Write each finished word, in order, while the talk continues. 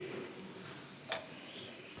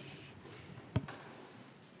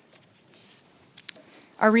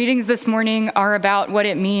Our readings this morning are about what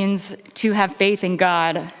it means to have faith in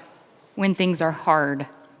God when things are hard.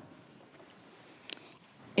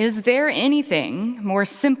 Is there anything more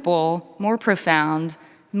simple, more profound,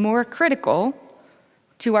 more critical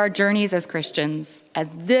to our journeys as Christians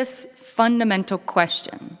as this fundamental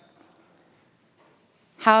question?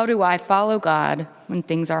 How do I follow God when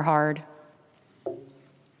things are hard?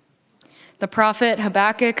 The prophet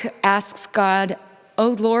Habakkuk asks God, "O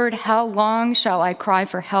Lord, how long shall I cry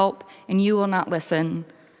for help and you will not listen,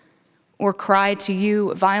 or cry to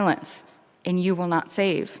you violence and you will not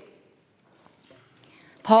save?"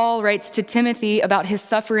 Paul writes to Timothy about his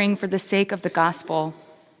suffering for the sake of the gospel.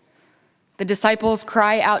 The disciples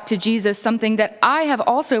cry out to Jesus, something that I have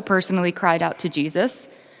also personally cried out to Jesus: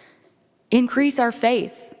 increase our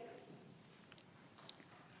faith.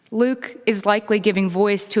 Luke is likely giving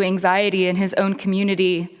voice to anxiety in his own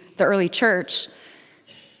community, the early church,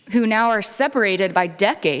 who now are separated by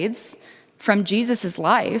decades from Jesus'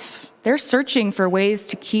 life. They're searching for ways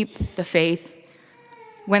to keep the faith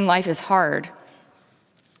when life is hard.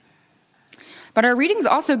 But our readings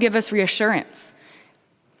also give us reassurance.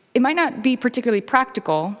 It might not be particularly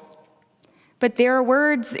practical, but there are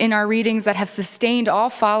words in our readings that have sustained all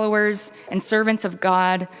followers and servants of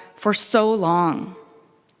God for so long.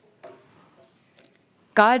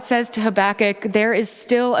 God says to Habakkuk, "There is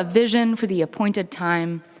still a vision for the appointed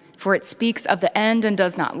time, for it speaks of the end and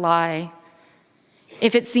does not lie.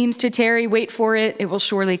 If it seems to tarry, wait for it. It will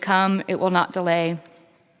surely come. It will not delay.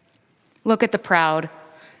 Look at the proud.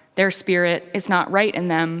 Their spirit is not right in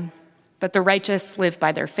them, but the righteous live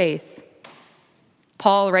by their faith."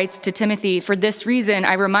 Paul writes to Timothy, "For this reason,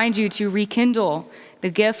 I remind you to rekindle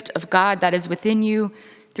the gift of God that is within you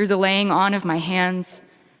through the laying on of my hands.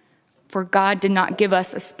 For God did not give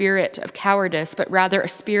us a spirit of cowardice, but rather a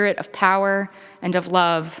spirit of power and of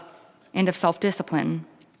love and of self-discipline."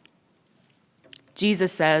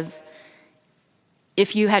 Jesus says,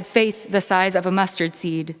 "If you had faith the size of a mustard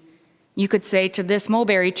seed, you could say to this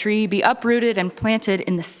mulberry tree, 'Be uprooted and planted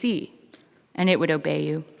in the sea,' and it would obey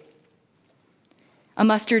you." A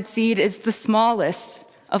mustard seed is the smallest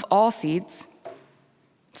of all seeds,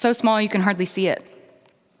 so small you can hardly see it.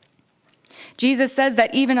 Jesus says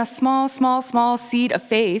that even a small seed of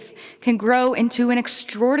faith can grow into an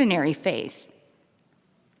extraordinary faith.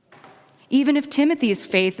 Even if Timothy's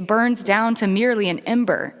faith burns down to merely an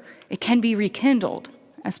ember, it can be rekindled,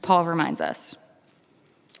 as Paul reminds us.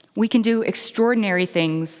 We can do extraordinary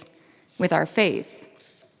things with our faith.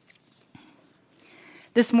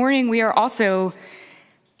 This morning, we are also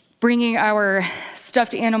bringing our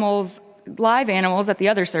stuffed animals, live animals at the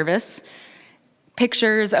other service,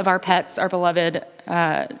 pictures of our pets, our beloved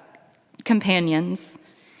companions,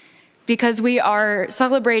 because we are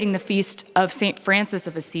celebrating the feast of St. Francis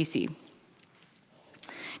of Assisi.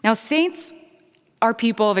 Now, saints are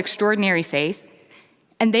people of extraordinary faith,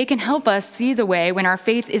 and they can help us see the way when our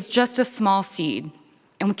faith is just a small seed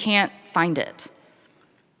and we can't find it.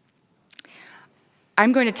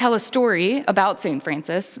 I'm going to tell a story about St.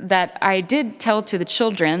 Francis that I did tell to the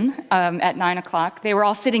children at 9 o'clock. They were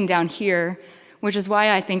all sitting down here, which is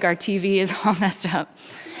why I think our TV is all messed up.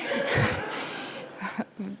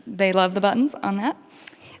 They love the buttons on that.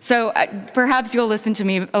 So perhaps you'll listen to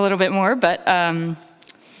me a little bit more, but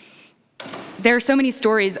there are so many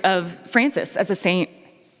stories of Francis as a saint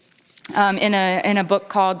in a book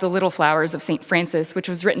called The Little Flowers of St. Francis, which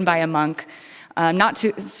was written by a monk not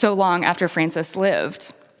so long after Francis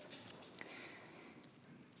lived.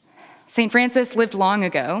 St. Francis lived long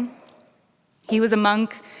ago. He was a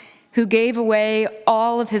monk who gave away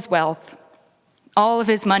all of his wealth, all of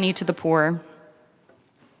his money to the poor.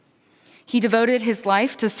 He devoted his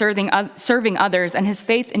life to serving others, and his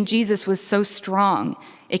faith in Jesus was so strong,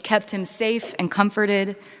 it kept him safe and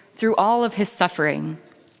comforted through all of his suffering.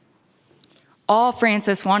 All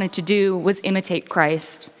Francis wanted to do was imitate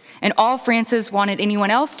Christ, and all Francis wanted anyone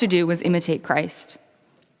else to do was imitate Christ.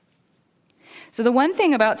 So the one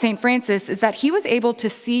thing about St. Francis is that he was able to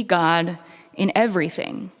see God in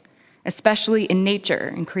everything, especially in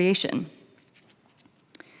nature and creation.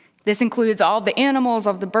 This includes all the animals,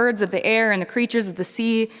 all the birds of the air and the creatures of the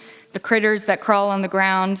sea, the critters that crawl on the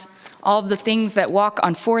ground, all of the things that walk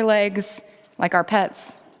on 4 legs, like our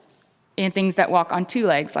pets, and things that walk on 2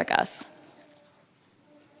 legs, like us.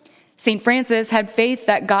 St. Francis had faith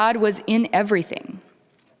that God was in everything.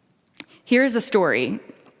 Here's a story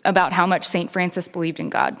about how much St. Francis believed in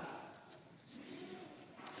God.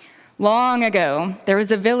 Long ago, there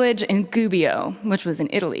was a village in Gubbio, which was in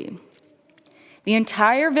Italy. The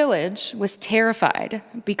entire village was terrified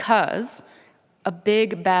because a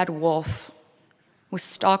big bad wolf was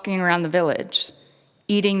stalking around the village,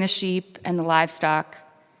 eating the sheep and the livestock.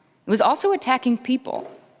 It was also attacking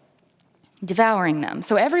people, devouring them.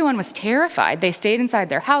 So everyone was terrified. They stayed inside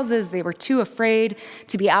their houses. They were too afraid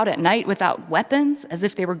to be out at night without weapons, as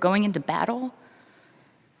if they were going into battle.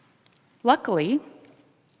 Luckily,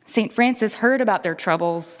 St. Francis heard about their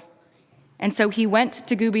troubles, and so he went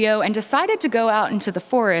to Gubbio and decided to go out into the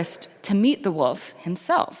forest to meet the wolf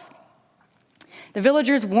himself. The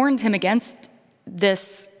villagers warned him against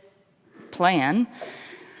this plan.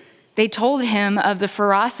 They told him of the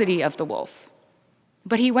ferocity of the wolf,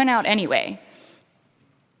 but he went out anyway.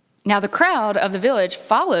 Now the crowd of the village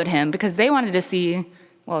followed him because they wanted to see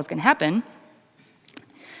what was going to happen.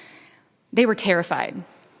 They were terrified.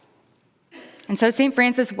 And so St.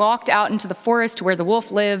 Francis walked out into the forest where the wolf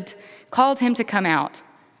lived, called him to come out.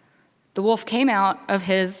 The wolf came out of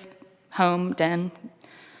his home den,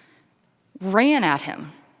 ran at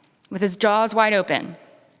him with his jaws wide open.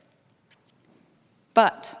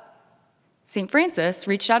 But St. Francis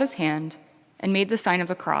reached out his hand and made the sign of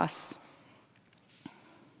the cross.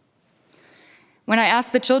 When I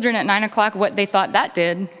asked the children at 9 o'clock what they thought that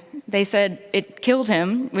did, they said it killed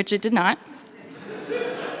him, which it did not.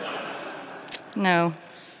 No.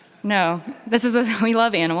 We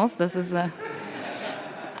love animals. The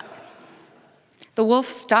wolf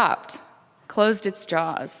stopped, closed its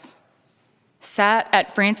jaws, sat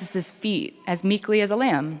at Francis's feet as meekly as a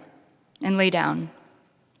lamb, and lay down.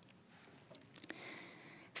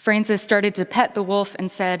 Francis started to pet the wolf and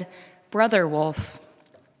said, "Brother wolf,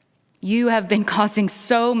 you have been causing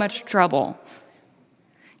so much trouble.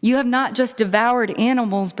 You have not just devoured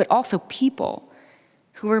animals, but also people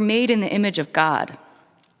who were made in the image of God.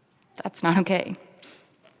 That's not okay.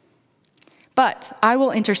 But I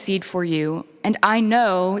will intercede for you, and I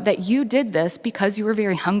know that you did this because you were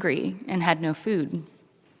very hungry and had no food.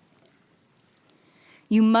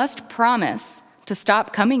 You must promise to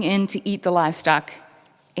stop coming in to eat the livestock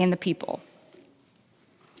and the people."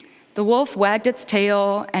 The wolf wagged its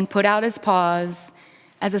tail and put out his paws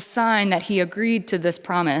as a sign that he agreed to this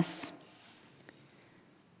promise.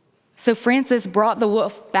 So Francis brought the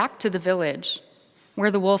wolf back to the village, where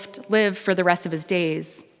the wolf lived for the rest of his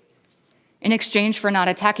days. In exchange for not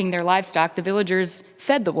attacking their livestock, the villagers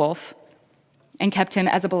fed the wolf and kept him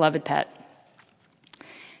as a beloved pet.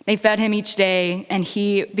 They fed him each day, and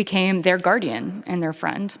he became their guardian and their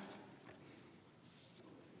friend.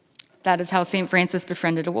 That is how St. Francis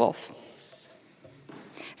befriended a wolf.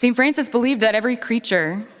 St. Francis believed that every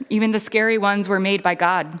creature, even the scary ones, were made by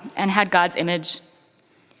God and had God's image.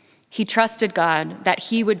 He trusted God that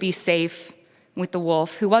he would be safe with the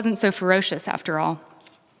wolf, who wasn't so ferocious after all.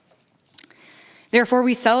 Therefore,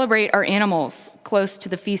 we celebrate our animals close to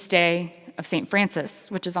the feast day of St. Francis,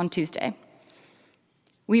 which is on Tuesday.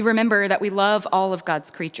 We remember that we love all of God's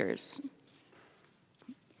creatures.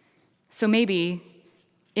 So maybe,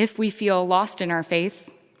 if we feel lost in our faith,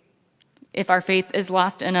 if our faith is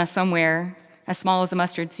lost in us somewhere as small as a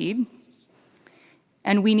mustard seed,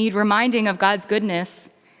 and we need reminding of God's goodness,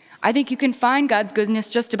 I think you can find God's goodness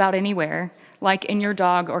just about anywhere, like in your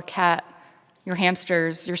dog or cat, your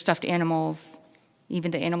hamsters, your stuffed animals,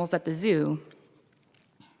 even the animals at the zoo.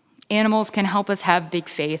 Animals can help us have big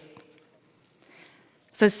faith.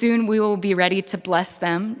 So soon we will be ready to bless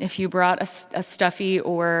them if you brought a stuffy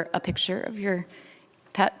or a picture of your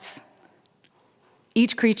pets.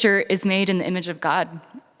 Each creature is made in the image of God,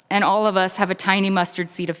 and all of us have a tiny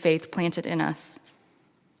mustard seed of faith planted in us.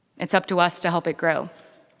 It's up to us to help it grow.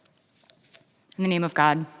 In the name of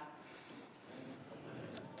God.